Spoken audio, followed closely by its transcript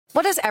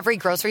What does every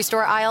grocery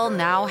store aisle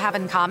now have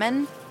in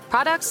common?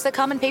 Products that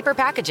come in paper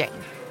packaging.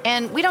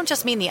 And we don't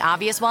just mean the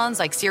obvious ones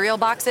like cereal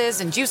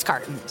boxes and juice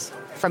cartons.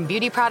 From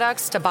beauty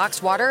products to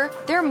boxed water,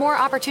 there are more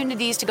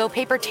opportunities to go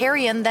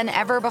papertarian than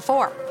ever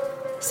before.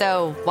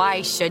 So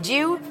why should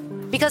you?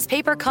 Because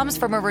paper comes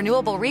from a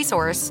renewable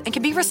resource and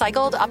can be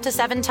recycled up to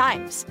 7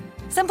 times.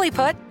 Simply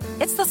put,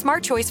 it's the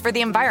smart choice for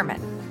the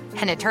environment.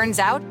 And it turns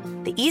out,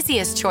 the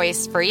easiest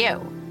choice for you.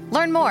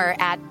 Learn more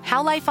at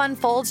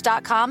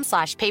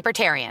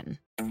howlifeunfolds.com/papertarian.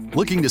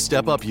 Looking to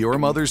step up your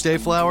Mother's Day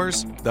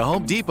flowers? The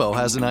Home Depot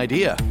has an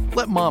idea.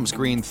 Let Mom's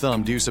green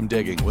thumb do some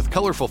digging with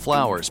colorful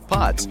flowers,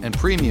 pots, and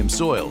premium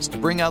soils to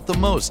bring out the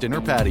most in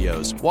her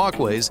patios,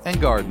 walkways,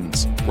 and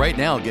gardens. Right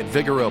now, get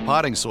Vigoro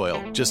potting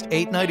soil, just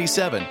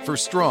 $8.97 for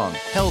strong,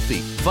 healthy,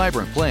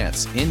 vibrant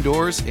plants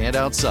indoors and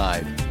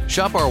outside.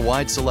 Shop our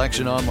wide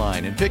selection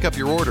online and pick up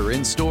your order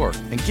in-store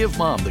and give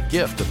Mom the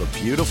gift of a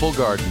beautiful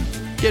garden.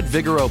 Get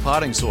Vigoro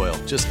potting soil,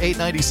 just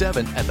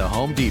 $8.97 at the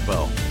Home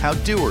Depot. How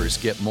doers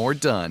get more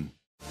done.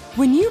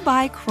 When you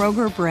buy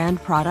Kroger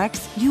brand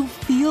products, you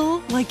feel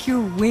like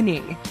you're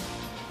winning.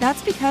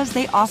 That's because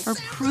they offer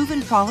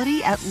proven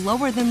quality at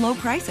lower than low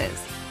prices.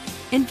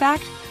 In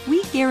fact,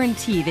 we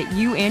guarantee that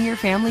you and your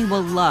family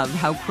will love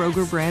how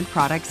Kroger brand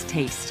products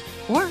taste,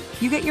 or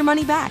you get your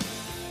money back.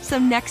 So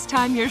next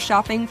time you're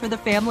shopping for the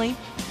family,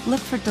 look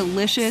for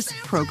delicious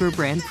Kroger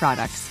brand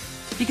products,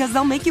 because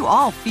they'll make you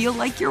all feel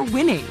like you're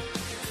winning.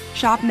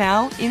 Shop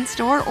now,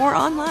 in-store, or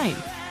online.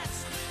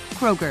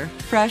 Kroger,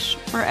 fresh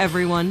for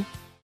everyone.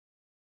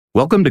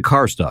 Welcome to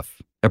Car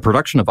Stuff, a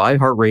production of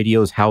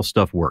iHeartRadio's How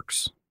Stuff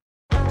Works.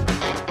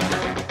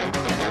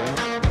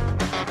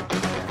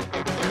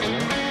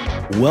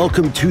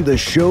 Welcome to the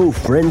show,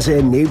 friends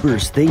and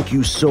neighbors. Thank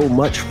you so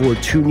much for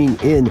tuning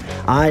in.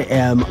 I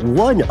am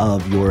one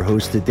of your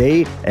hosts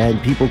today,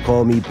 and people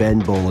call me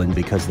Ben Bolin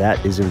because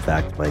that is in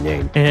fact my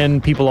name.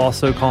 And people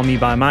also call me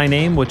by my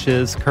name, which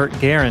is Kurt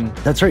Guerin.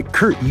 That's right,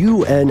 Kurt.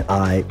 You and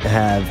I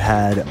have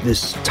had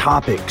this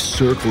topic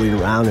circling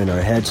around in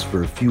our heads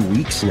for a few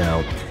weeks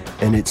now,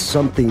 and it's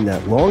something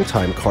that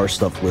longtime Car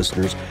Stuff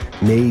listeners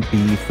may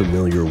be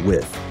familiar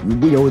with.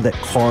 We know that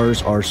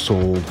cars are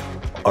sold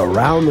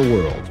around the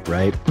world,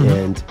 right? Mm-hmm.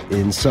 And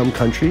in some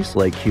countries,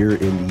 like here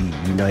in the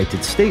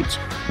United States,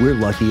 we're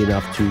lucky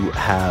enough to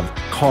have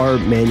car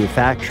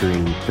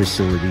manufacturing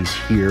facilities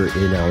here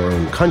in our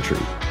own country.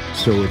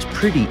 So it's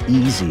pretty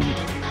easy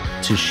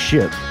to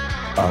ship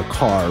a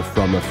car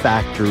from a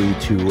factory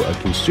to a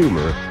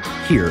consumer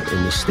here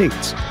in the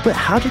States. But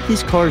how did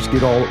these cars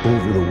get all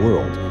over the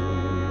world?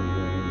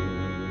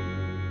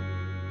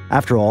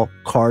 After all,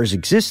 cars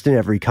exist in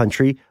every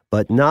country,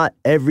 but not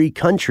every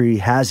country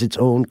has its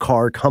own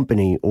car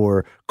company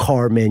or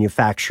car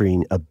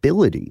manufacturing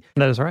ability.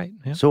 That is right.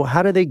 Yeah. So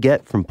how do they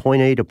get from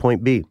point A to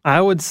point B?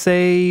 I would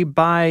say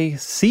by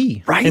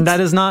sea. Right. And that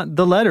is not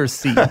the letter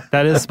C.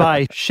 That is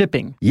by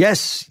shipping.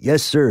 Yes,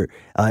 sir.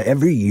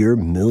 Every year,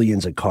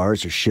 millions of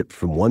cars are shipped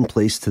from one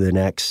place to the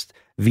next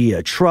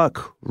via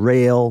truck,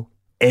 rail,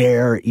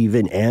 air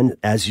even, and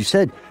as you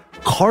said,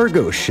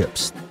 cargo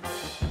ships.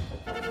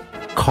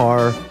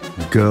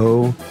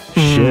 Cargo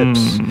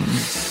ships.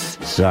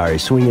 Sorry,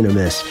 swing and a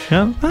miss.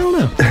 Yeah, I don't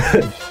know.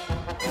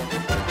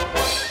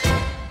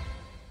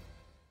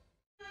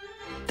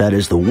 That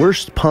is the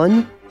worst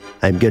pun.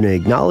 I'm going to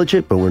acknowledge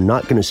it, but we're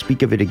not going to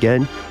speak of it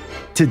again.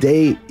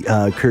 Today,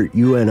 Kurt,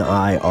 you and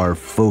I are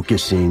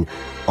focusing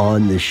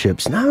on the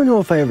ships. And I don't know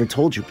if I ever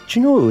told you, but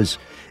you know, it's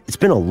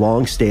been a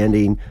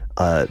long-standing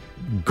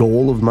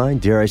goal of mine,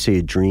 dare I say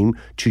a dream,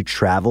 to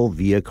travel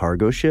via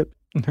cargo ship.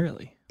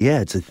 Really?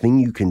 Yeah, it's a thing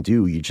you can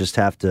do. You just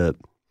have to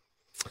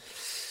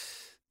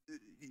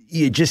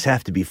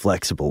be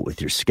flexible with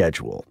your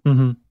schedule.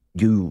 Mm-hmm.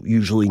 You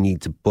usually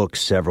need to book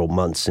several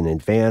months in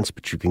advance,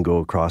 but you can go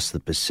across the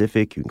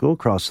Pacific, you can go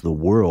across the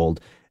world,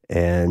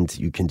 and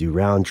you can do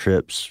round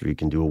trips, or you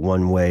can do a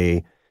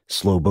one-way,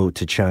 slow boat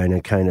to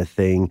China kind of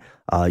thing.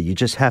 You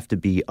just have to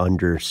be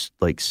under,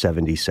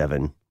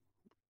 77.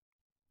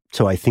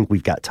 So I think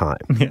we've got time,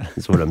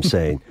 is what I'm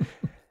saying.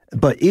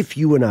 But if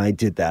you and I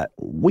did that,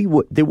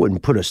 they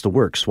wouldn't put us to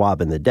work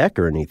swabbing the deck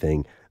or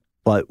anything,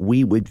 but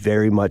we would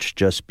very much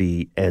just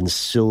be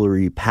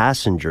ancillary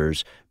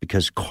passengers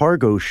because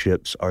cargo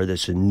ships are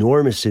this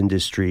enormous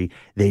industry.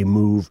 They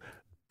move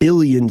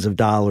billions of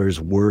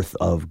dollars worth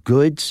of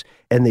goods,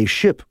 and they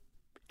ship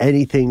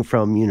anything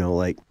from,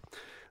 like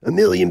a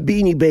million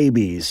Beanie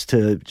Babies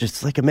to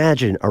just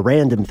imagine a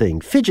random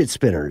thing, fidget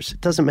spinners,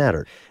 it doesn't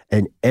matter.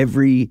 And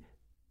every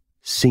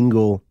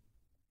single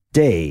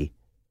day,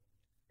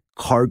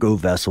 cargo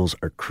vessels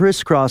are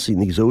crisscrossing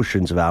these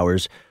oceans of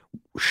ours,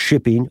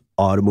 shipping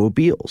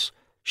automobiles,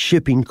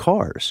 shipping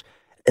cars.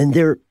 And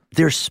they're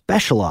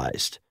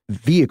specialized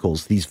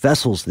vehicles, these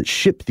vessels that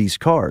ship these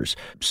cars.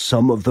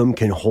 Some of them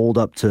can hold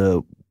up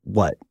to,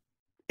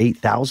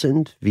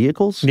 8,000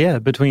 vehicles? Yeah,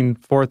 between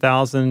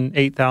 4,000,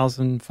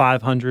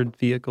 8,500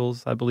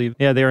 vehicles, I believe.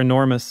 Yeah, they're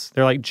enormous.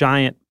 They're like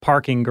giant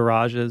parking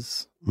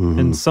garages. Mm-hmm.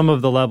 And some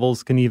of the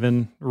levels can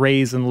even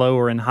raise and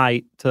lower in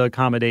height to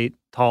accommodate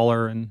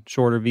taller and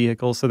shorter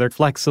vehicles. So they're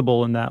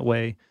flexible in that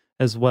way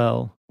as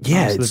well.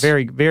 Yeah, so they're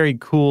very, very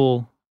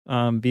cool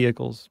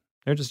vehicles.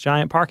 They're just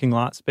giant parking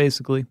lots,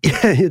 basically.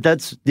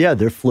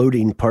 They're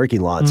floating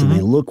parking lots, and they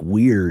look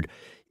weird.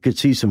 You could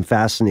see some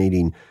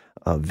fascinating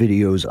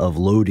videos of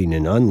loading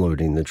and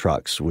unloading the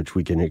trucks, which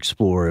we can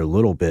explore a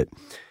little bit.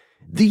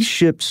 These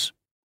ships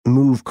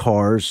move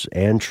cars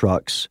and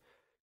trucks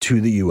to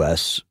the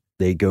U.S.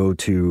 They go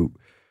to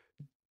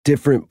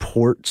different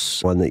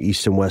ports on the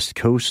east and west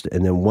coast,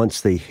 and then once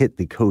they hit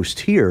the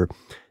coast here,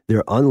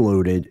 they're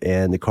unloaded,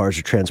 and the cars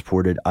are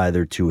transported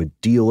either to a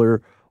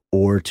dealer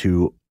or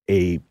to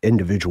a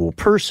individual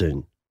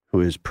person who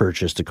has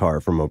purchased a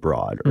car from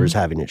abroad or is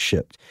having it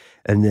shipped.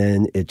 And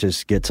then it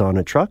just gets on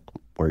a truck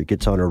or it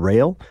gets on a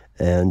rail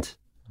and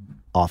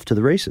off to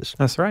the races.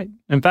 That's right.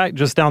 In fact,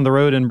 just down the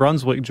road in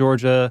Brunswick,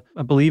 Georgia,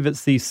 I believe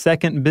it's the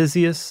second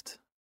busiest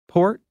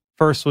port.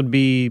 First would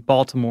be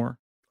Baltimore.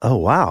 Oh,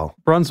 wow.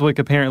 Brunswick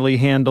apparently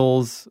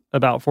handles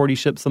about 40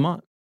 ships a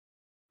month.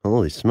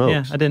 Holy smokes.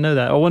 Yeah, I didn't know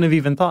that. I wouldn't have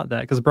even thought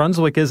that because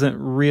Brunswick isn't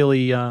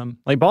really,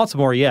 like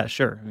Baltimore, yeah,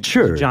 sure. I mean,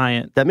 sure.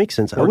 Giant. That makes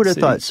sense. I would have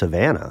thought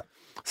Savannah.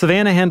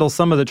 Savannah handles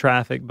some of the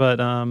traffic, but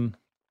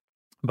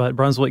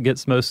Brunswick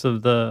gets most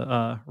of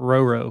the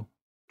Ro-Ro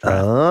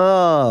traffic.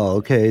 Oh,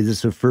 okay. This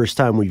is the first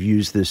time we've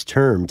used this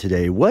term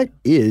today. What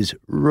is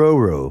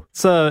Ro-Ro?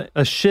 It's a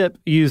ship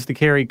used to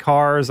carry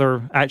cars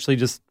or actually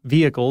just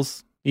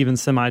vehicles, even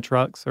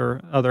semi-trucks or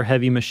other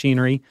heavy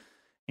machinery.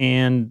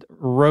 And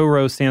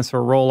Ro-Ro stands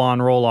for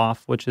roll-on,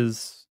 roll-off, which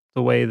is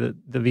the way that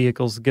the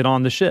vehicles get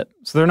on the ship.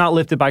 So they're not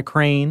lifted by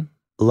crane.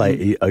 Like,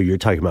 you're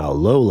talking about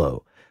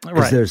Lolo. Because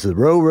Right. there's the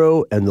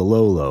Ro-Ro and the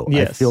Lolo.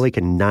 Yes. I feel like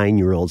a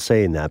 9-year-old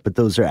saying that, but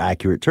those are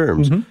accurate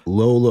terms.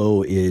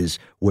 Lolo is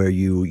where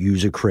you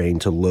use a crane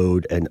to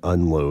load and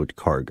unload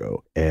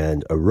cargo.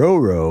 And a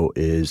Ro-Ro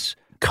is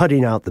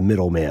cutting out the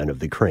middleman of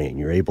the crane.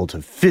 You're able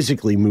to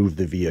physically move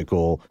the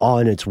vehicle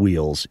on its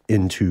wheels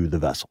into the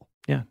vessel.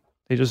 Yeah,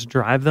 they just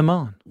drive them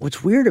on.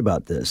 What's weird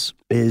about this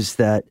is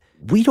that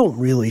we don't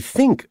really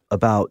think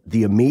about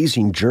the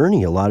amazing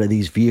journey a lot of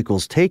these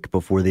vehicles take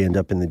before they end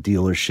up in the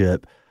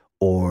dealership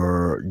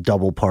or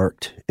double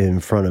parked in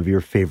front of your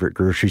favorite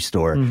grocery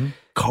store.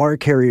 Car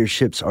carrier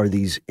ships are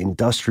these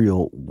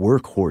industrial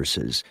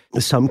workhorses.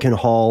 Some can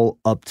haul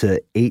up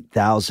to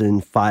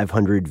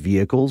 8,500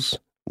 vehicles,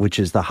 which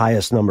is the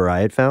highest number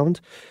I had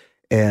found.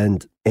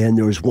 And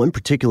there was one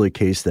particular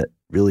case that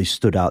really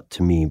stood out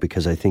to me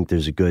because I think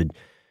there's a good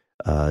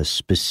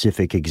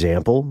specific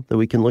example that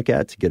we can look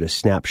at to get a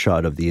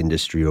snapshot of the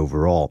industry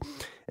overall.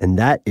 And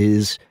that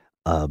is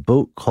a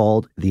boat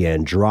called the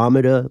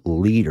Andromeda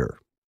Leader.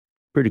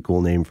 Pretty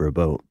cool name for a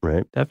boat,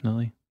 right?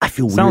 Definitely. I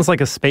feel Sounds like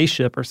a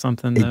spaceship or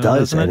something. It does,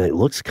 doesn't and it? it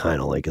looks kind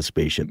of like a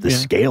spaceship. The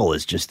scale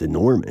is just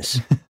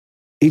enormous.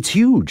 It's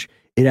huge.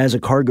 It has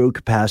a cargo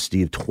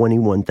capacity of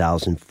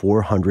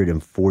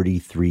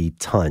 21,443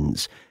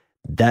 tons.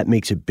 That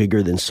makes it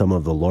bigger than some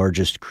of the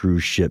largest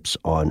cruise ships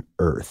on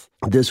Earth.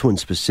 This one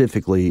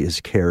specifically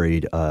is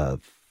carried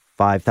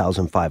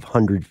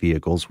 5,500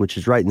 vehicles, which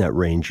is right in that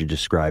range you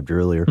described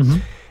earlier.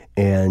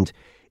 And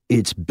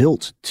it's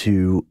built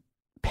to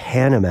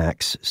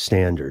Panamax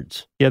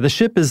standards. Yeah, the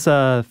ship is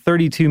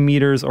 32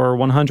 meters or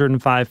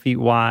 105 feet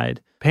wide.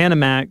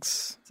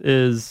 Panamax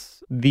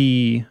is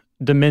the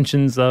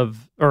dimensions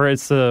of, or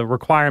it's the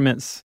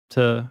requirements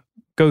to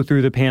go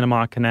through the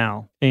Panama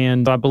Canal.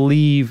 And I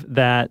believe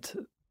that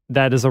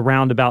is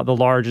around about the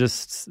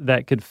largest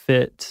that could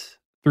fit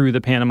through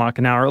the Panama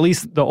Canal, or at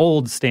least the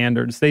old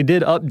standards. They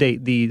did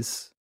update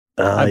these,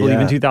 I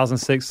believe, in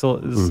 2006, so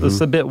it's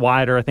a bit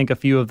wider. I think a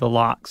few of the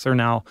locks are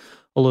now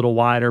a little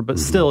wider, but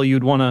still you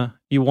want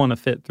to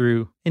fit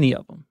through any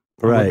of them.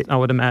 Right. I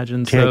would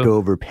imagine. Can't go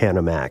over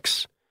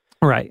Panamax.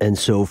 Right. And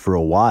so for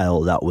a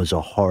while, that was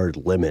a hard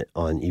limit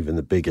on even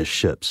the biggest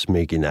ships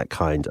making that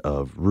kind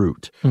of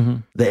route.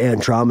 The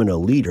Andromeda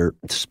Leader,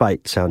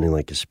 despite sounding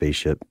like a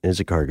spaceship, is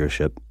a cargo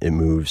ship. It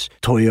moves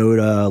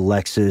Toyota,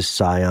 Lexus,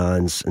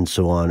 Scions, and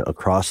so on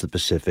across the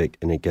Pacific,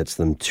 and it gets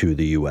them to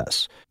the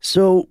U.S.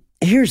 So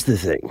here's the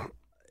thing.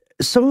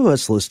 Some of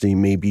us listening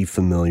may be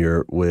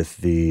familiar with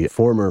the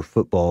former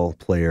football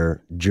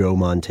player Joe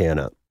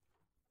Montana.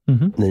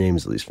 The name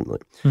is at least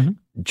familiar.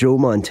 Joe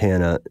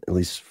Montana, at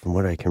least from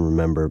what I can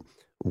remember,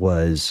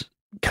 was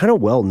kind of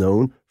well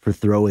known for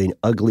throwing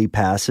ugly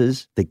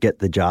passes that get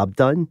the job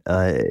done.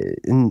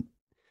 In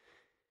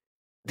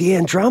the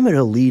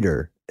Andromeda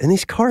Leader and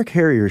these car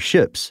carrier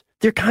ships,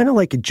 they're kind of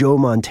like a Joe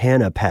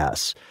Montana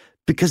pass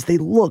because they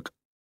look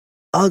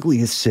ugly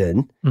as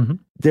sin.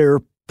 Their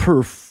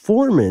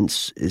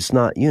performance is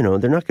not, they're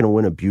not going to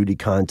win a beauty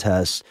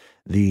contest.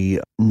 The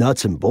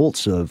nuts and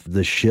bolts of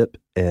the ship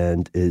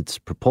and its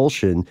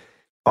propulsion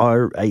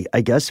are,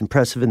 I guess,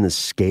 impressive in the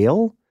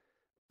scale,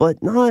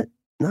 but not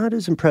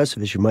as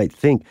impressive as you might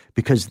think,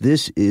 because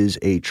this is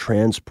a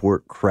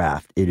transport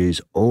craft. It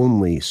is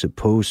only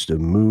supposed to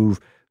move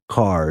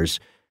cars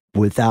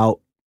without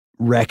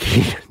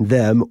wrecking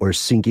them or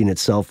sinking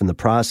itself in the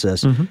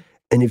process.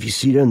 And if you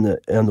see it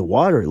on the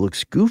water, it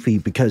looks goofy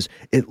because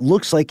it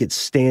looks like it's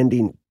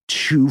standing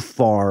too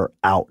far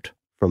out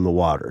from the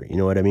water. You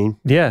know what I mean?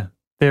 Yeah.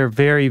 They're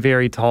very,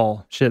 very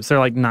tall ships. They're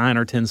like 9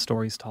 or 10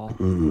 stories tall.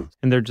 Mm-hmm.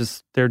 And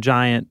they're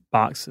giant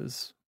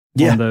boxes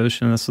Yeah. on the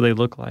ocean. That's what they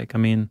look like. I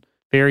mean,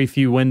 very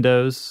few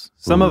windows.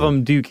 Some of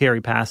them do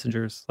carry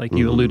passengers, like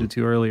you alluded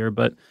to earlier,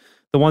 but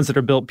the ones that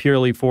are built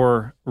purely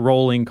for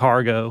rolling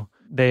cargo,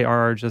 they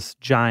are just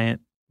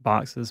giant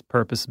boxes,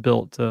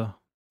 purpose-built to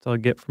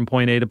get from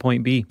point A to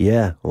point B.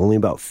 Yeah, only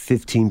about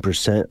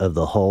 15% of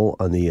the hull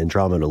on the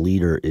Andromeda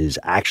Leader is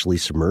actually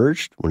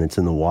submerged when it's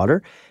in the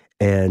water.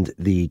 And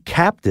the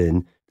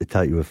captain, I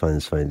thought you would find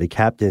this funny, the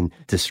captain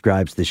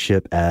describes the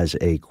ship as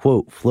a,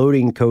 quote,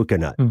 floating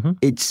coconut. Mm-hmm.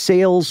 It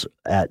sails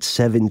at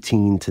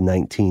 17 to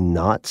 19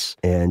 knots,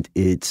 and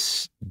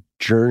its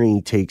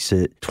journey takes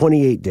it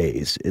 28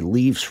 days. It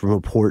leaves from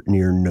a port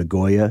near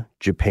Nagoya,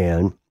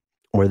 Japan,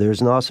 where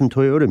there's an awesome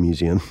Toyota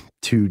museum,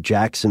 to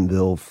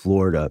Jacksonville,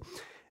 Florida.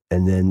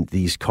 And then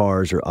these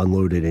cars are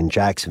unloaded in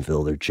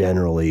Jacksonville. They're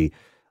generally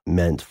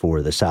meant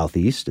for the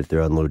Southeast if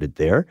they're unloaded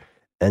there.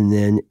 And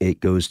then it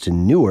goes to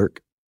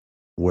Newark,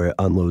 where it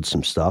unloads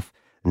some stuff.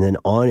 And then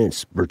on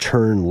its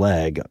return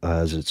leg,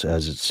 as it's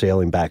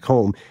sailing back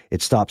home,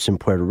 it stops in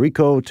Puerto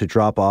Rico to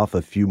drop off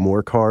a few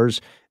more cars.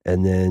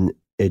 And then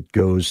it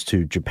goes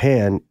to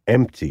Japan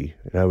empty.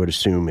 And I would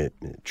assume it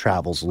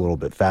travels a little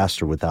bit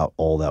faster without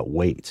all that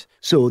weight.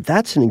 So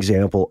that's an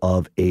example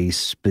of a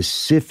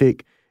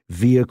specific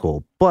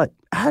vehicle. But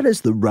how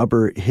does the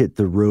rubber hit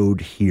the road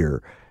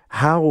here?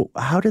 How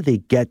do they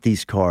get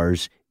these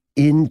cars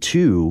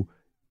into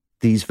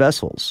these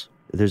vessels?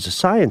 There's a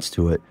science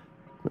to it,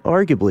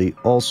 arguably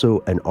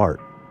also an art.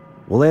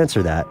 We'll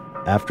answer that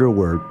after a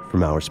word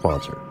from our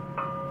sponsor.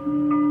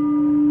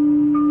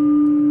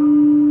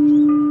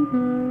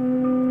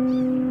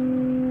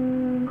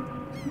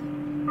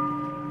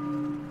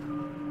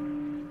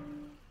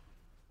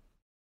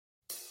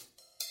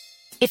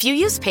 If you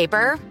use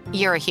paper,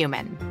 you're a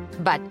human.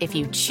 But if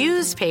you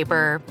choose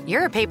paper,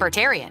 you're a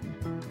papertarian.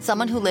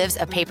 Someone who lives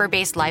a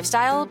paper-based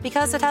lifestyle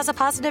because it has a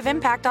positive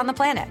impact on the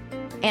planet.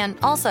 And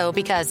also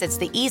because it's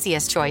the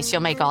easiest choice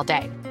you'll make all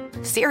day.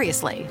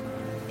 Seriously.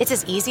 It's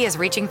as easy as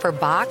reaching for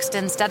boxed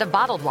instead of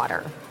bottled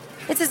water.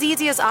 It's as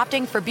easy as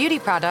opting for beauty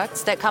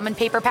products that come in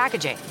paper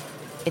packaging.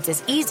 It's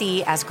as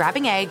easy as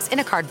grabbing eggs in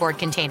a cardboard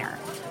container.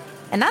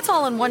 And that's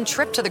all in one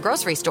trip to the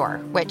grocery store,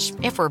 which,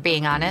 if we're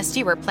being honest,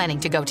 you were planning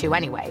to go to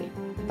anyway.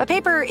 But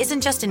paper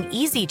isn't just an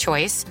easy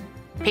choice.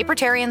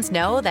 Papertarians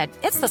know that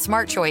it's the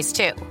smart choice,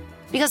 too.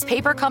 Because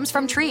paper comes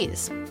from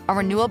trees, a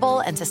renewable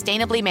and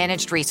sustainably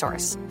managed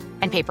resource.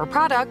 And paper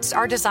products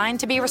are designed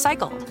to be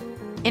recycled.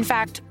 In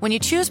fact, when you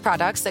choose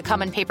products that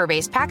come in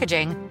paper-based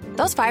packaging,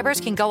 those fibers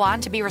can go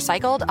on to be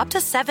recycled up to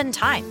 7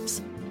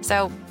 times.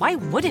 So why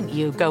wouldn't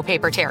you go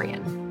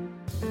papertarian?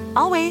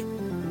 I'll wait.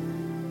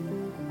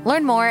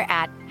 Learn more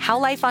at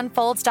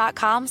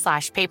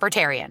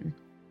howlifeunfolds.com/papertarian.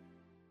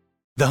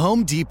 The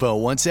Home Depot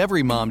wants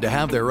every mom to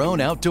have their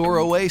own outdoor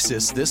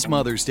oasis this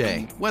Mother's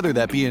Day, whether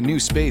that be a new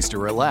space to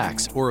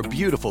relax or a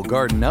beautiful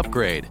garden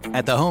upgrade.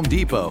 At the Home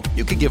Depot,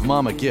 you could give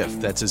mom a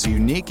gift that's as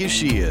unique as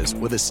she is,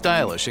 with a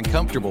stylish and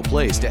comfortable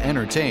place to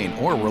entertain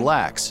or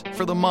relax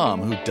for the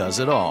mom who does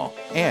it all.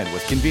 And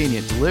with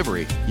convenient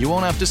delivery, you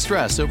won't have to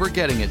stress over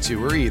getting it to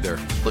her either.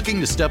 Looking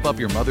to step up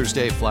your Mother's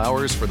Day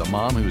flowers for the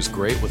mom who's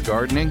great with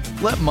gardening?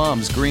 Let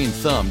Mom's Green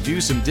Thumb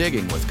do some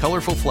digging with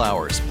colorful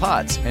flowers,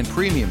 pots, and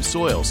premium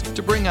soils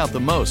to bring out the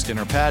most in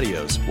her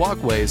patios,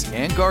 walkways,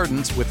 and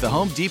gardens with the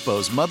Home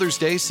Depot's Mother's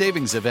Day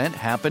Savings Event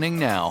happening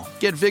now.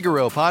 Get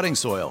Vigoro potting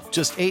soil,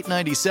 just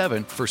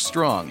 $8.97 for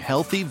strong,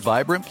 healthy,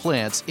 vibrant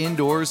plants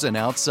indoors and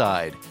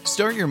outside.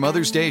 Start your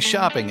Mother's Day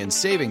shopping and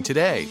saving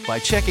today by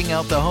checking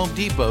out the Home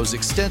Depot's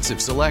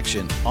extensive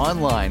selection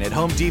online at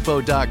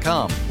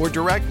homedepot.com or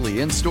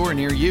directly in store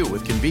near you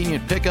with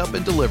convenient pickup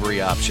and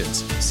delivery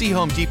options. See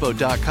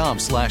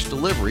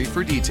homedepot.com/delivery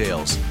for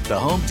details. The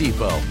Home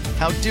Depot,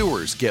 how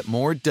doers get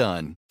more done.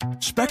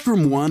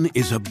 Spectrum One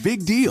is a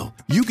big deal.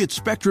 You get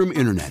Spectrum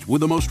Internet with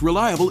the most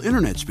reliable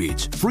internet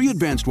speeds, free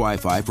advanced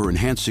Wi-Fi for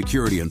enhanced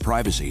security and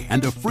privacy,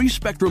 and a free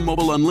Spectrum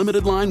Mobile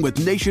Unlimited line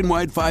with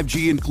nationwide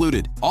 5G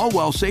included, all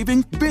while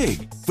saving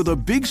big. For the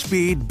big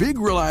speed, big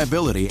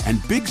reliability,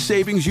 and big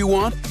savings you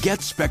want,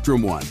 get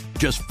Spectrum One.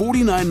 Just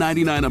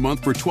 $49.99 a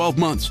month for 12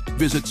 months.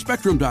 Visit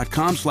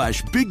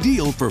spectrum.com/big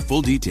deal for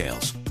full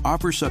details.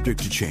 Offer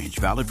subject to change.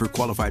 Valid for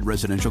qualified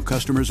residential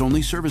customers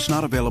only. Service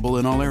not available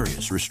in all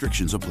areas.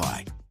 Restrictions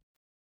apply.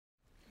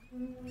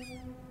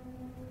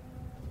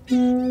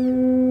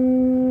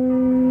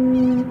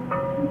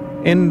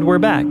 And we're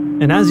back.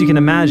 And as you can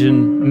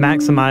imagine,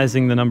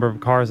 maximizing the number of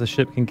cars a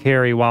ship can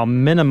carry while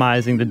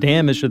minimizing the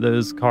damage to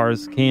those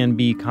cars can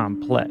be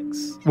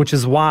complex, which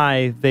is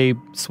why they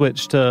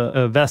switched to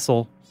a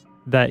vessel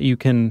that you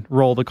can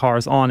roll the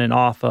cars on and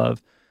off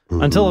of.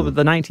 Until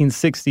the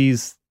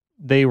 1960s,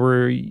 they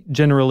were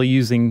generally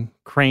using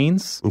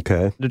cranes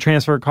to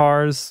transfer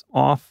cars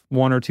off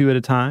one or two at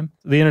a time.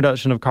 The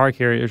introduction of car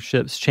carrier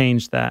ships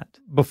changed that.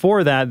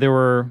 Before that, there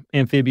were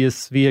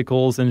amphibious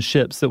vehicles and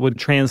ships that would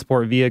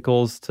transport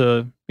vehicles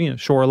to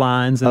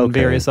shorelines and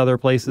various other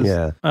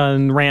places.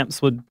 And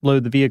ramps would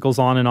load the vehicles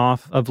on and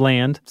off of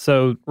land.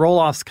 So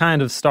roll-offs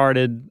kind of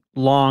started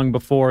long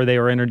before they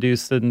were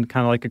introduced in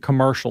kind of like a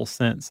commercial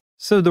sense.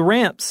 So the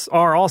ramps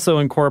are also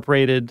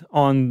incorporated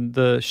on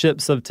the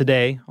ships of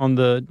today, on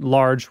the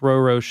large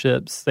ro-ro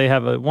ships. They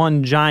have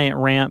one giant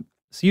ramp.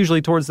 It's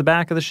usually towards the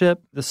back of the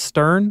ship. The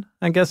stern,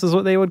 I guess is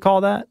what they would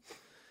call that.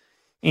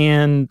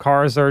 And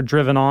cars are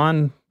driven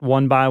on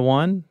one by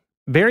one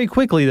very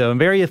quickly, though, and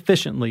very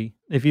efficiently.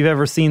 If you've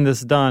ever seen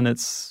this done,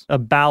 it's a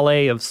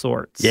ballet of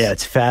sorts. Yeah,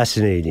 it's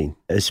fascinating,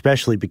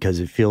 especially because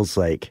it feels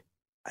like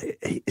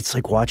it's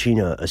like watching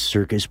a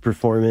circus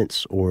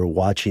performance or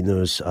watching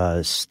those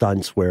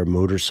stunts where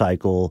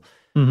motorcycles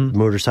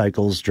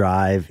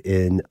drive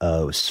in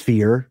a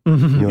sphere. You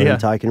know what I'm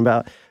talking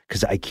about?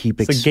 Because I keep...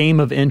 It's a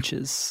game of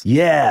inches.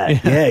 Yeah,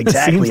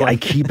 exactly. Like I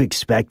keep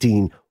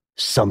expecting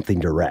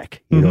something to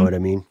wreck. You know what I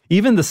mean?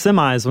 Even the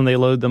semis, when they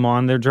load them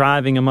on, they're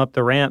driving them up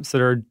the ramps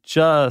that are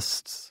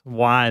just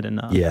wide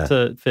enough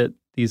to fit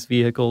these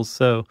vehicles.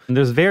 So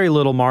there's very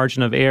little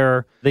margin of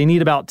error. They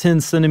need about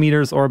 10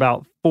 centimeters or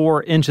about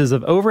 4 inches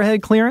of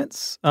overhead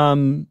clearance.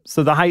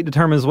 So the height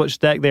determines which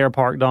deck they are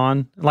parked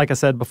on. Like I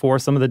said before,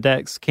 some of the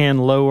decks can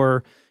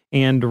lower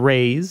and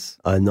raise.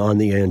 And on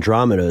the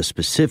Andromeda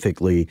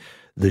specifically,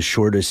 the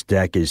shortest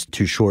deck is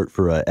too short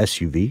for a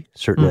SUV,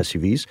 certain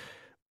SUVs.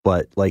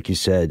 But like you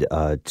said,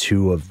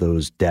 2 of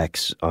those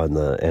decks on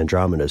the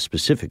Andromeda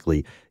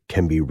specifically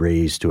can be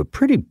raised to a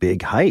pretty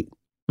big height.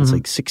 It's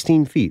like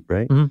 16 feet,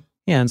 right?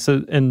 Yeah,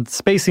 and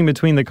spacing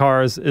between the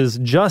cars is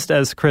just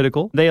as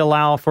critical. They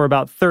allow for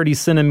about 30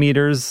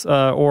 centimeters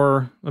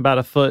or about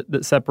a foot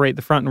that separate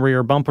the front and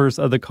rear bumpers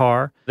of the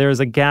car. There's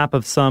a gap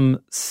of some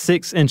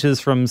 6 inches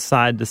from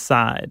side to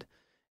side.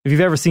 If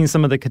you've ever seen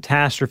some of the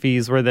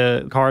catastrophes where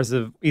the cars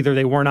have either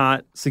they were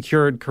not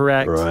secured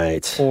correct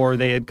or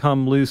they had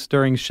come loose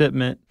during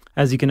shipment,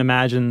 as you can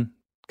imagine,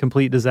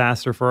 complete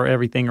disaster for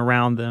everything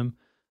around them.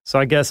 So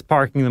I guess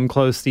parking them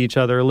close to each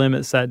other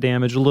limits that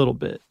damage a little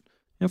bit.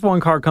 If one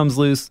car comes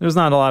loose, there's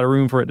not a lot of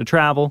room for it to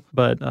travel,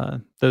 but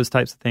those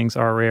types of things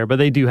are rare, but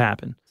they do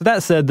happen. So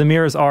that said, the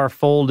mirrors are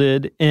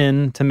folded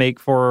in to make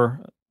for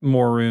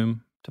more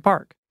room to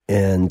park.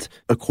 And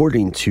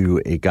according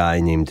to a guy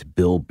named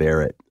Bill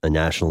Barrett, a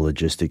national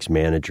logistics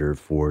manager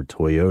for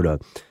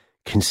Toyota,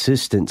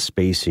 consistent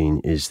spacing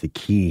is the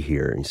key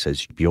here. He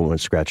says you don't want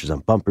scratches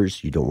on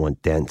bumpers, you don't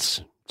want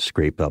dents,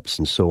 scrape-ups,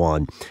 and so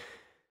on.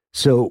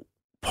 So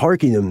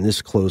parking them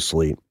this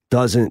closely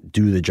doesn't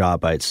do the job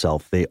by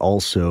itself. They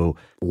also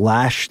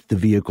lash the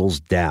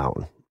vehicles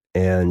down.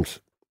 And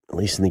at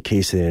least in the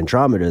case of the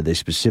Andromeda, they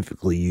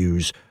specifically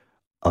use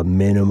a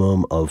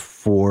minimum of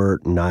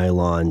 4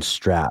 nylon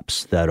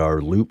straps that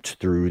are looped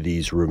through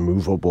these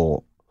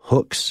removable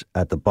hooks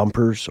at the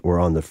bumpers or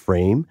on the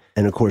frame.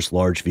 And of course,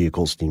 large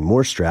vehicles need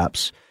more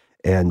straps,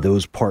 and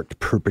those parked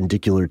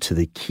perpendicular to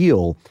the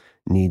keel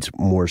needs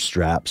more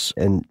straps.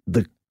 And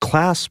the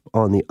clasp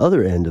on the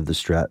other end of the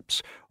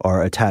straps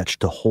are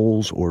attached to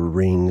holes or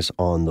rings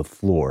on the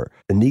floor.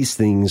 And these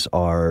things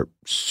are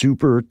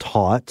super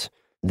taut.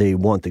 They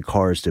want the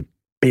cars to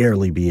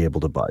barely be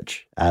able to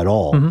budge at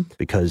all,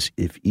 because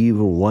if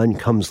even one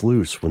comes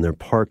loose when they're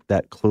parked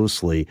that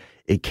closely,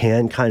 it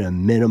can kind of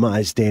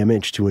minimize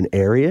damage to an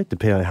area,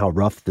 depending on how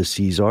rough the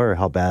seas are or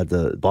how bad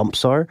the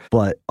bumps are.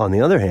 But on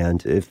the other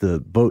hand, if the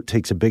boat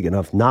takes a big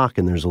enough knock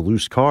and there's a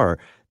loose car,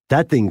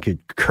 that thing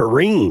could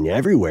careen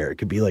everywhere. It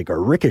could be like a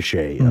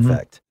ricochet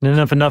effect. And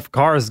if enough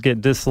cars get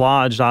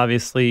dislodged,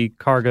 obviously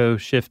cargo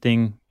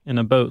shifting in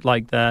a boat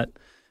like that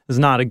is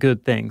not a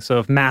good thing. So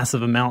if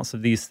massive amounts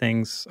of these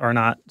things are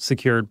not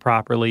secured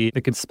properly,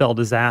 it could spell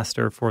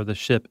disaster for the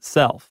ship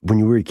itself. When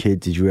you were a kid,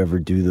 did you ever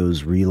do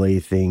those relay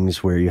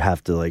things where you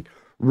have to like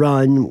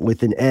run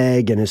with an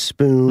egg and a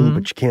spoon,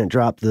 but you can't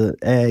drop the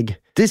egg?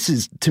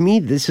 To me,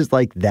 this is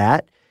like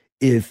that.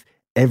 If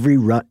every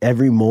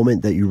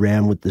moment that you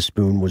ran with the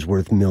spoon was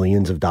worth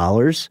millions of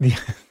dollars,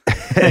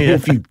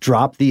 if you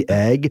drop the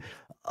egg,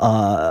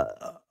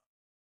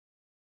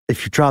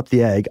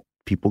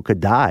 people could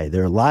die.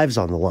 Their lives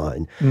on the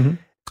line.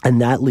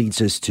 And that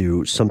leads us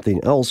to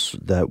something else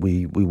that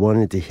we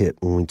wanted to hit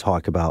when we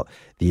talk about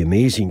the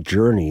amazing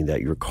journey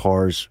that your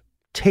cars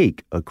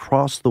take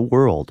across the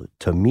world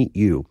to meet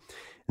you.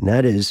 And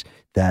that is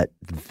that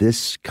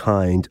this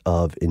kind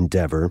of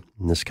endeavor,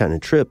 this kind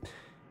of trip,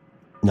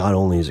 not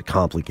only is it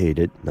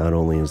complicated, not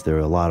only is there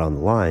a lot on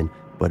the line,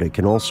 but it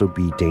can also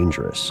be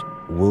dangerous.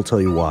 We'll tell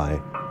you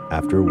why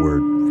after a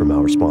word from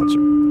our sponsor.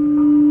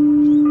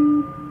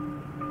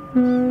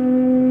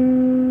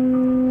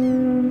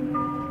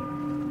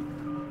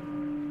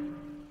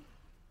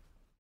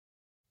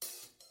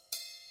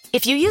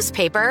 If you use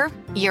paper,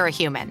 you're a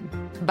human.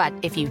 But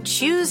if you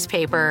choose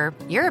paper,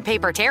 you're a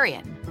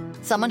papertarian.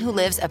 Someone who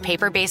lives a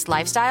paper-based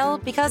lifestyle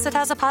because it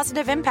has a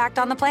positive impact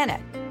on the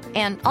planet.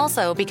 And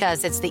also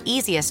because it's the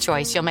easiest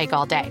choice you'll make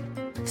all day.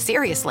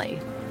 Seriously.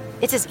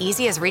 It's as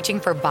easy as reaching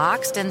for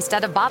boxed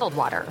instead of bottled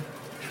water.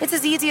 It's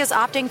as easy as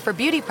opting for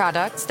beauty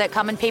products that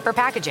come in paper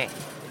packaging.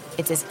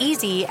 It's as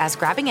easy as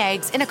grabbing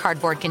eggs in a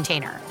cardboard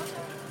container.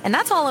 And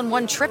that's all in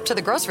one trip to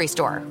the grocery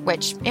store,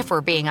 which, if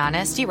we're being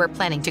honest, you were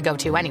planning to go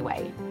to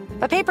anyway.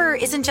 But paper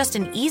isn't just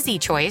an easy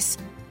choice.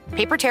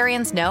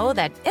 Papertarians know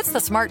that it's the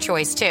smart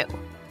choice, too.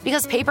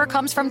 Because paper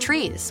comes from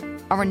trees,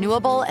 a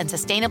renewable and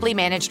sustainably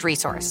managed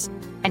resource.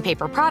 And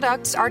paper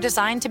products are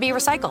designed to be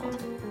recycled.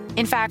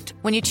 In fact,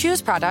 when you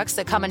choose products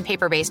that come in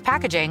paper-based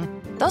packaging,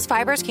 those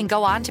fibers can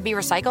go on to be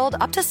recycled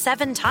up to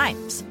 7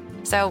 times.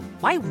 So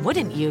why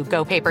wouldn't you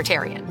go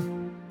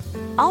papertarian?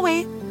 I'll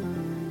wait.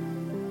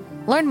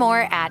 Learn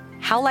more at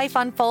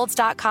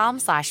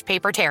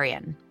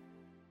howlifeunfolds.com/papertarian.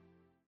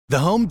 The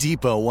Home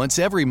Depot wants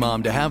every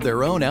mom to have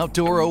their own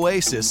outdoor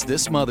oasis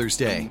this Mother's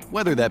Day,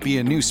 whether that be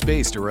a new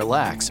space to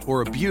relax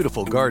or a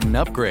beautiful garden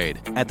upgrade.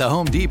 At the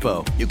Home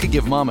Depot, you could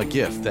give mom a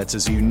gift that's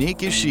as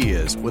unique as she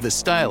is, with a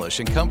stylish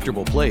and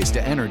comfortable place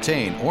to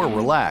entertain or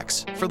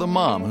relax for the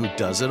mom who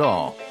does it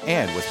all.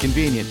 And with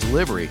convenient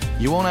delivery,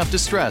 you won't have to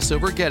stress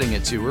over getting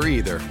it to her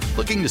either.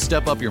 Looking to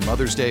step up your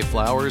Mother's Day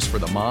flowers for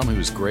the mom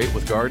who's great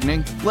with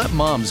gardening? Let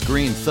Mom's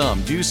Green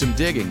Thumb do some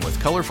digging with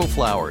colorful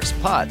flowers,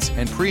 pots,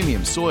 and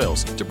premium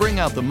soils to bring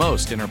out the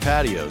most in her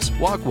patios,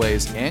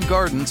 walkways, and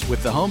gardens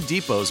with the Home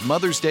Depot's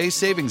Mother's Day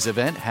Savings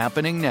Event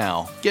happening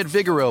now. Get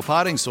Vigoro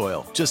potting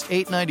soil, just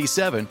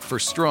 $8.97 for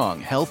strong,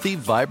 healthy,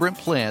 vibrant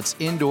plants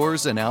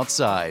indoors and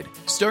outside.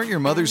 Start your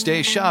Mother's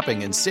Day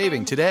shopping and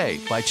saving today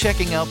by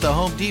checking out the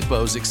Home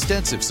Depot's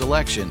extensive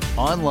selection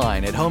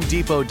online at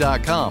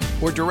homedepot.com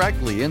or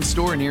directly in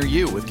store near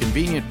you with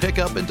convenient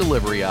pickup and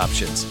delivery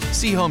options.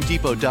 See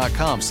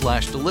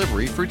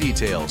homedepot.com/delivery for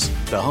details.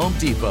 The Home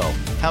Depot,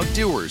 how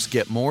doers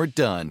get more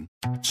done.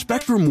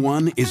 Spectrum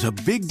One is a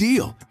big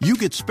deal. You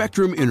get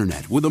Spectrum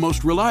Internet with the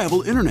most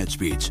reliable internet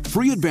speeds,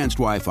 free advanced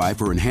Wi-Fi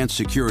for enhanced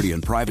security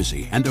and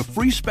privacy, and a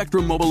free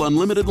Spectrum Mobile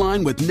Unlimited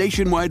line with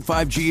nationwide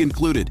 5G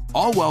included,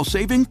 all while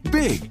saving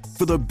big.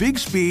 For the big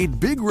speed,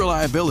 big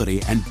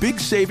reliability, and big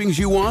savings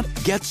you want,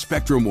 get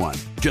Spectrum One.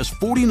 Just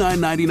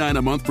 $49.99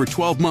 a month for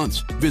 12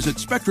 months. Visit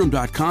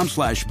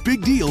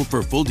spectrum.com/big deal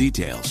for full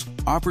details.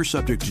 Offer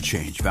subject to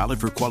change.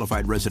 Valid for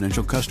qualified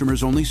residential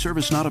customers only.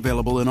 Service not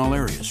available in all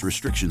areas.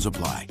 Restrictions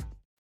apply.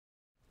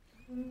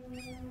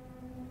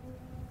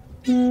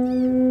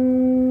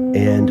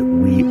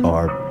 And we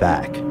are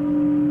back.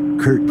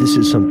 Kurt, this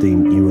is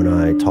something you and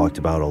I talked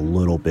about a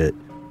little bit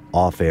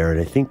off air, and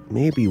I think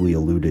maybe we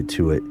alluded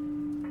to it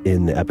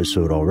in the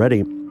episode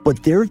already.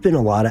 But there have been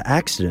a lot of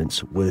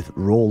accidents with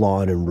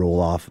roll-on and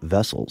roll-off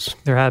vessels.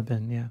 There have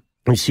been, yeah.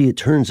 You see, it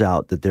turns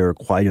out that there are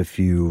quite a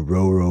few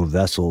ro-ro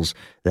vessels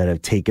that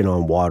have taken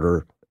on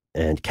water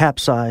and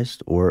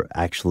capsized or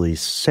actually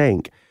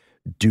sank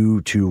due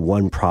to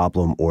one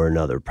problem or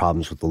another.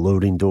 Problems with the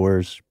loading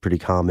doors, pretty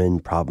common,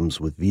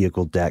 problems with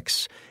vehicle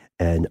decks,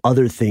 and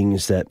other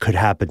things that could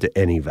happen to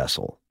any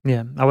vessel.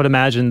 Yeah, I would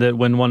imagine that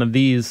when one of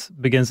these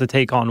begins to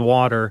take on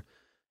water,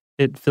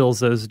 it fills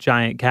those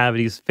giant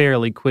cavities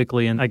fairly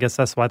quickly, and I guess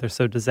that's why they're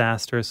so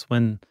disastrous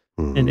when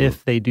and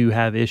if they do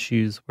have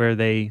issues where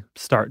they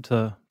start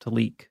to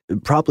leak.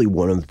 Probably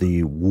one of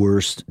the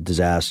worst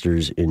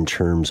disasters in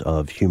terms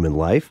of human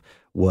life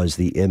was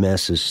the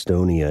MS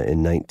Estonia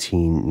in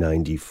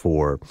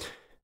 1994.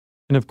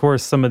 And of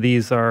course, some of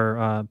these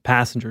are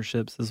passenger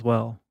ships as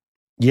well.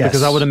 Yes.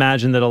 Because I would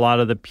imagine that a lot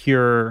of the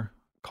pure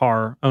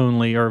car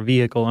only or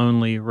vehicle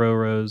only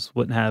ro-ros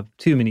wouldn't have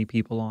too many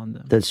people on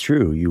them. That's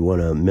true. You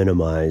want to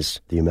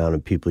minimize the amount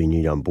of people you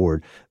need on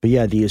board. But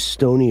yeah, the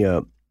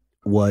Estonia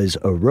was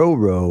a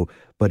ro-ro,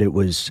 but it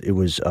was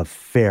a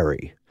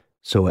ferry.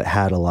 So it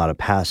had a lot of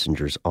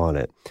passengers on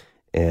it.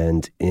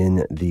 And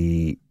in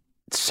the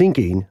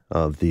sinking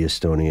of the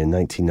Estonia in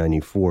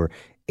 1994,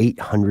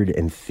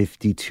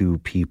 852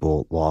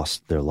 people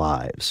lost their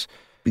lives.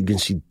 You can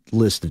see a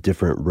list of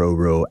different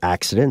ro-ro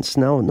accidents.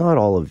 Now, not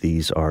all of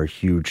these are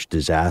huge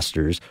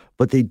disasters,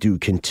 but they do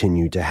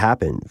continue to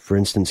happen. For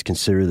instance,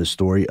 consider the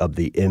story of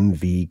the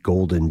MV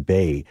Golden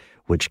Bay,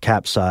 which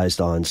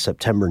capsized on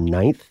September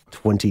 9th,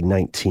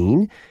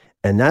 2019.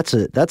 And that's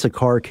a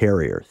car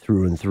carrier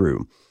through and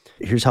through.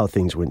 Here's how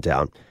things went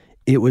down.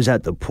 It was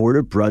at the Port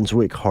of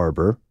Brunswick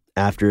Harbor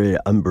after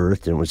it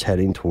unberthed and was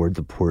heading toward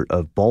the Port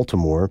of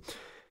Baltimore.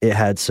 It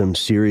had some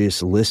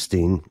serious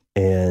listing,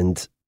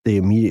 and they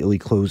immediately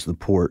closed the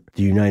port.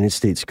 The United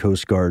States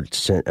Coast Guard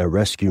sent a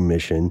rescue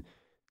mission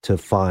to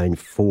find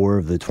 4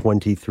 of the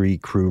 23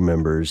 crew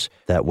members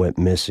that went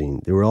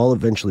missing. They were all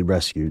eventually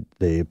rescued.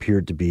 They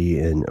appeared to be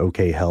in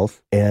okay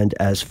health. And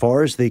as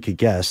far as they could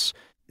guess,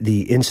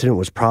 the incident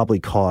was probably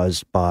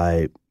caused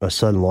by a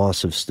sudden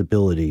loss of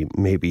stability.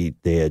 Maybe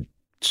they had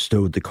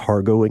stowed the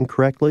cargo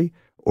incorrectly,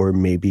 or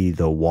maybe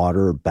the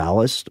water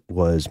ballast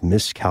was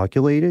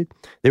miscalculated.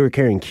 They were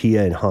carrying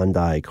Kia and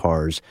Hyundai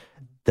cars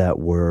that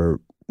were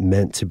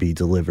meant to be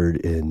delivered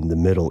in the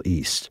Middle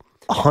East.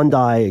 A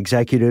Hyundai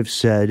executive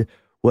said,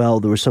 well,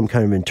 there was some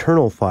kind of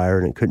internal fire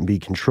and it couldn't be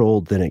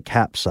controlled, then it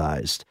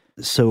capsized.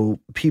 So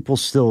people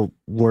still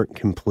weren't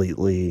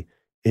completely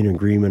in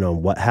agreement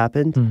on what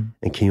happened.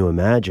 And can you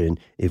imagine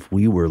if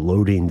we were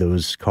loading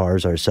those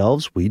cars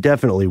ourselves? We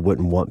definitely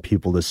wouldn't want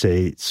people to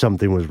say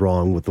something was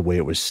wrong with the way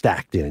it was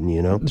stacked in,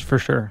 you know? For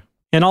sure.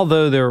 And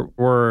although there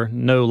were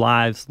no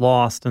lives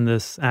lost in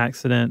this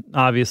accident,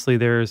 obviously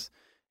there's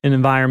an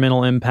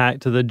environmental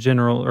impact to the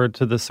general or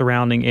to the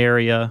surrounding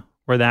area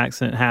where the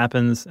accident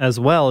happens, as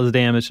well as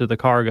damage to the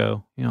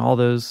cargo. You know, all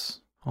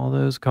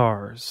those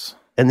cars.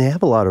 And they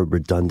have a lot of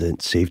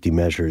redundant safety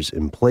measures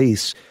in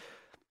place.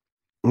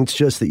 It's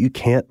just that you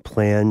can't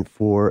plan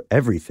for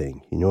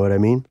everything. You know what I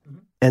mean?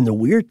 And the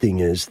weird thing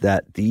is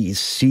that these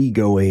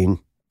seagoing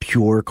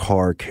pure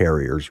car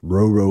carriers,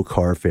 ro-ro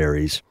car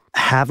ferries,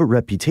 have a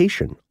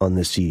reputation on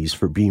the seas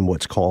for being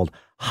what's called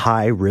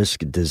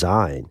high-risk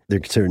design. They're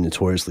considered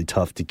notoriously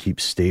tough to keep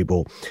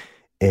stable.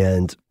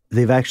 And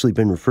they've actually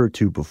been referred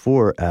to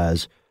before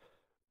as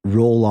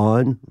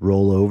roll-on,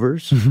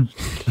 rollovers.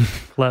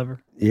 Clever.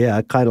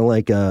 Yeah, kind of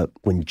like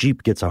when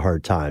Jeep gets a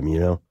hard time, you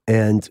know?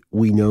 And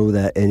we know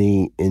that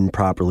any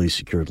improperly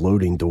secured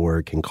loading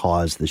door can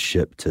cause the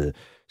ship to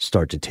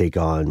start to take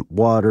on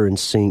water and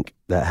sink.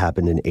 That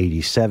happened in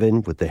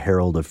 1987 with the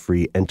Herald of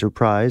Free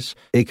Enterprise.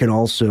 It can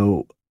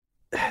also,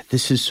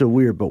 this is so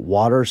weird, but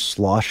water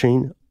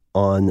sloshing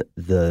on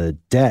the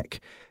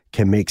deck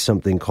can make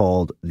something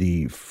called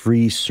the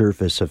free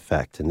surface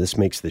effect. And this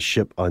makes the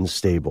ship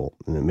unstable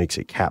and it makes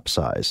it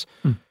capsize.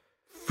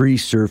 Free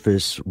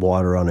surface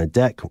water on a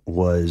deck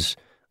was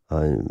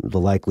the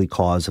likely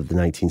cause of the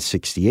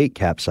 1968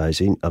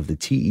 capsizing of the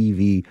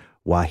TEV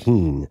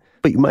Wahine.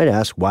 But you might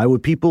ask, why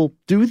would people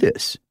do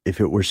this if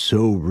it were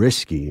so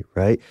risky,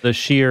 right? The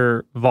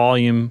sheer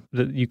volume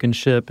that you can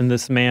ship in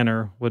this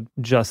manner would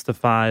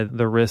justify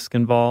the risk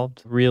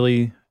involved.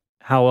 Really,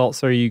 how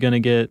else are you going to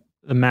get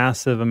a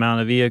massive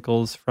amount of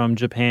vehicles from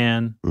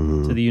Japan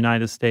to the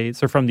United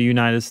States, or from the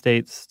United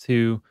States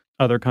to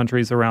other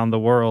countries around the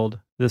world?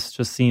 This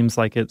just seems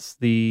like it's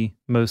the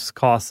most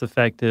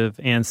cost-effective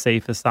and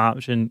safest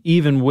option,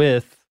 even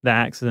with the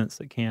accidents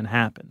that can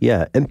happen.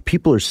 Yeah, and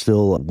people are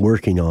still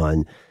working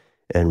on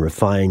and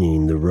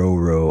refining the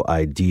ro-ro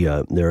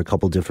idea. There are a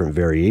couple different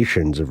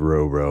variations of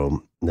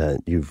ro-ro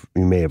that you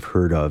may have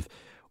heard of.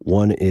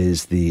 One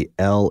is the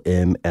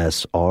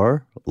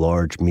LMSR,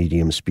 large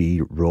medium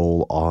speed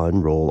roll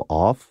on, roll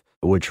off,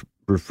 which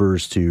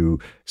refers to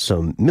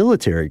some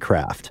military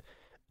craft.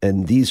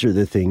 And these are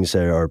the things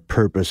that are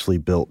purposely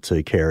built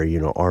to carry,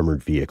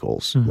 armored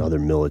vehicles and other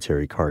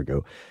military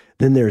cargo.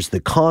 Then there's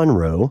the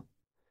Conro.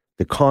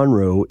 The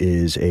Conro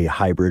is a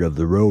hybrid of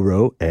the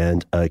ro-ro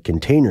and a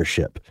container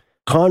ship.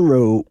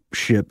 Conro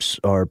ships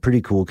are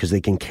pretty cool because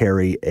they can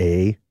carry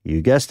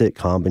you guessed it,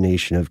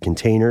 combination of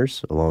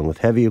containers along with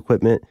heavy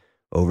equipment,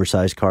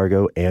 oversized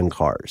cargo, and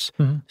cars.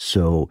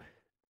 So,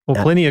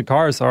 plenty of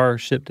cars are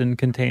shipped in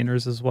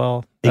containers as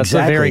well. That's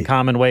a very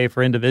common way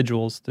for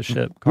individuals to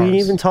ship cars. We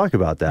didn't even talk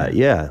about that.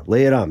 Yeah,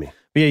 lay it on me.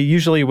 But yeah,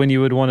 usually when you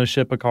would want to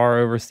ship a car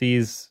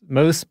overseas,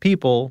 most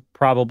people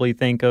probably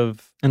think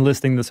of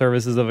enlisting the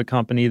services of a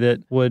company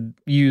that would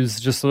use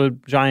just a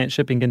giant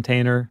shipping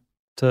container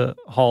to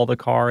haul the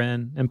car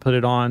in and put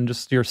it on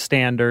just your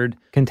standard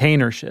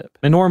container ship.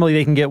 And normally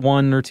they can get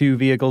one or two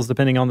vehicles,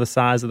 depending on the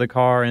size of the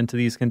car, into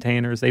these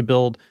containers. They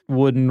build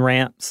wooden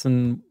ramps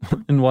and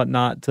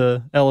whatnot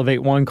to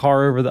elevate one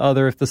car over the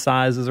other if the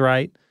size is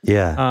right.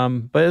 Yeah.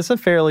 But it's a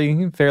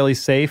fairly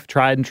safe,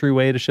 tried and true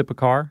way to ship a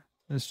car.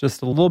 It's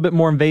just a little bit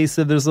more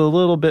invasive. There's a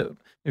little bit,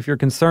 if you're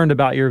concerned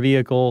about your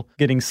vehicle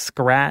getting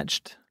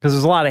scratched, because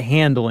there's a lot of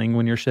handling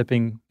when you're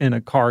shipping in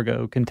a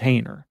cargo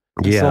container.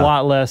 It's a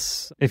lot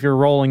less, if you're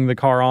rolling the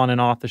car on and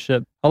off the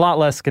ship, a lot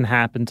less can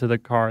happen to the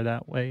car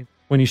that way.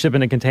 When you ship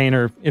in a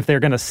container, if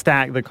they're going to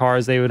stack the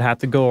cars, they would have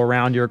to go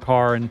around your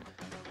car and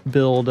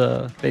build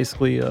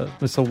basically a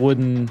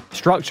wooden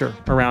structure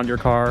around your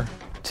car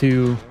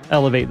to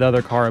elevate the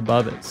other car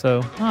above it.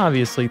 So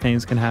obviously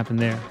things can happen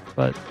there.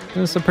 But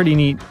it's a pretty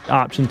neat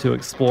option to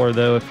explore,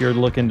 though, if you're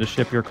looking to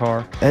ship your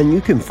car. And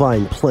you can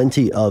find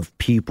plenty of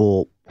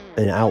people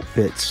and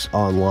outfits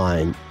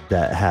online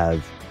that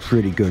have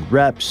pretty good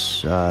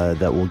reps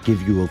that will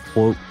give you a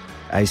quote.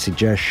 I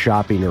suggest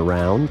shopping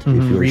around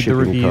if you're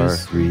shipping a car.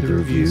 Read the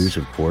reviews,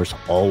 of course.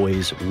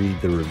 Always read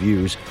the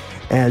reviews.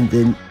 And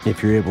then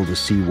if you're able to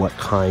see what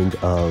kind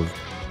of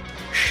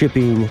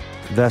shipping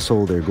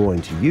vessel they're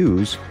going to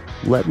use,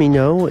 let me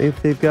know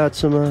if they've got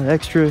some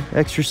extra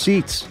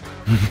seats.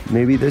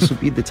 Maybe this would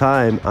be the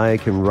time I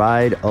can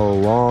ride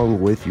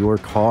along with your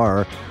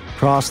car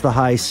across the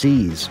high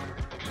seas.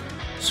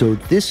 So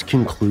this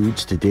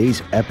concludes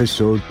today's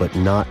episode, but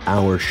not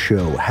our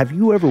show. Have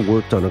you ever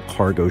worked on a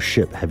cargo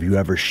ship? Have you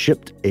ever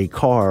shipped a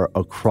car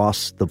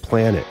across the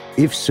planet?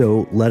 If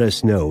so, let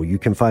us know. You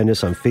can find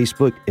us on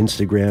Facebook,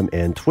 Instagram,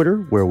 and Twitter,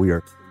 where we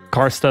are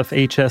Carstuff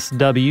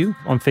HSW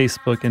on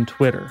Facebook and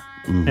Twitter.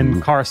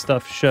 And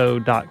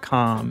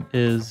carstuffshow.com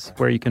is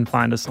where you can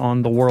find us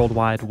on the World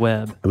Wide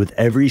Web. With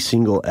every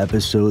single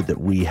episode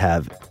that we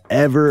have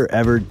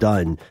ever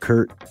done,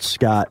 Kurt,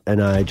 Scott,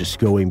 and I just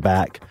going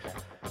back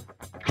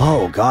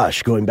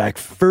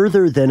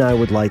further than I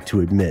would like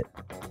to admit.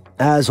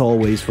 As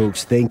always,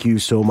 folks, thank you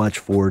so much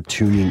for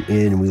tuning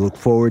in. We look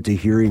forward to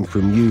hearing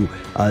from you.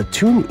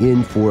 Tune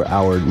in for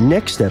our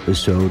next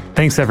episode.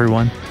 Thanks,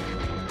 everyone.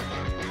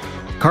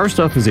 Car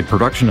Stuff is a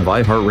production of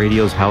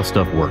iHeartRadio's How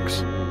Stuff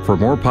Works. For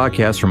more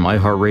podcasts from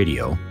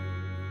iHeartRadio,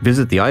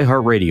 visit the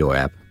iHeartRadio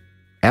app,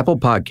 Apple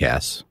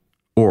Podcasts,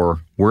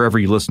 or wherever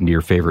you listen to your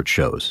favorite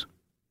shows.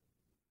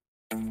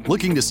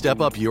 Looking to step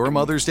up your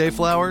Mother's Day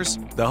flowers?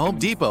 The Home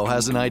Depot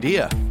has an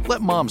idea.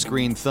 Let Mom's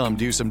green thumb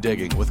do some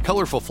digging with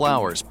colorful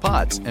flowers,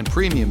 pots, and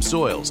premium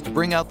soils to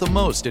bring out the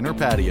most in her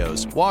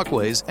patios,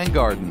 walkways, and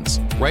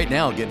gardens. Right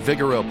now, get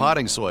Vigoro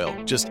potting soil,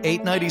 just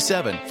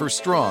 $8.97 for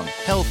strong,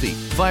 healthy,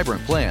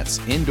 vibrant plants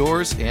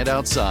indoors and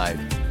outside.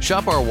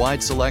 Shop our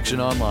wide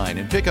selection online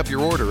and pick up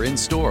your order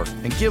in-store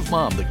and give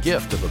Mom the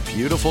gift of a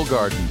beautiful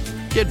garden.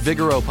 Get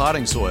Vigoro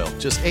potting soil,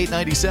 just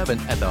 $8.97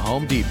 at the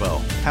Home Depot.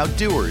 How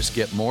doers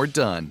get more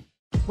done.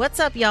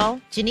 What's up,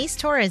 y'all? Janice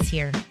Torres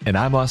here. And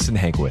I'm Austin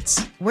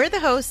Hankwitz. We're the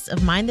hosts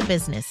of Mind the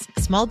Business,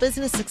 Small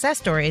Business Success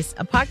Stories,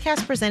 a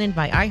podcast presented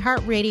by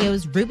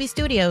iHeartRadio's Ruby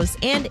Studios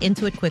and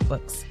Intuit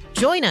QuickBooks.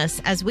 Join us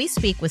as we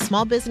speak with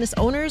small business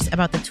owners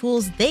about the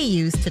tools they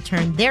use to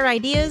turn their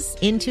ideas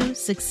into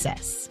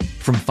success.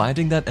 From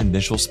finding that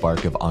initial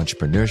spark of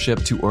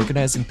entrepreneurship to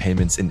organizing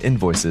payments and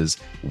invoices,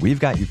 we've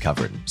got you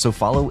covered. So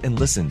follow and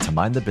listen to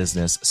Mind the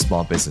Business,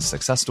 Small Business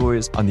Success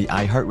Stories on the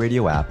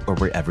iHeartRadio app or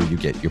wherever you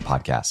get your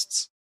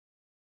podcasts.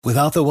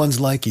 Without the ones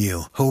like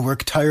you, who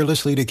work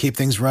tirelessly to keep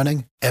things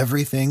running,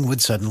 everything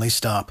would suddenly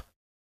stop.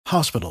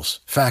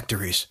 Hospitals,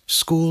 factories,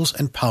 schools,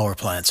 and power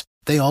plants,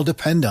 they all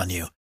depend on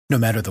you. No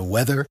matter the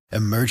weather,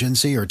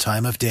 emergency, or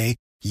time of day,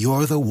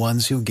 you're the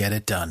ones who get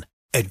it done.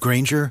 At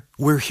Grainger,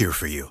 we're here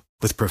for you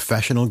with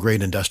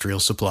professional-grade industrial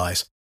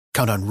supplies.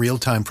 Count on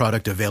real-time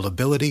product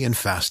availability and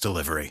fast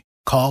delivery.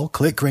 Call,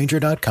 click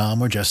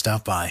Grainger.com, or just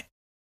stop by.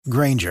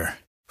 Grainger,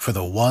 for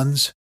the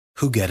ones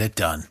who get it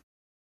done.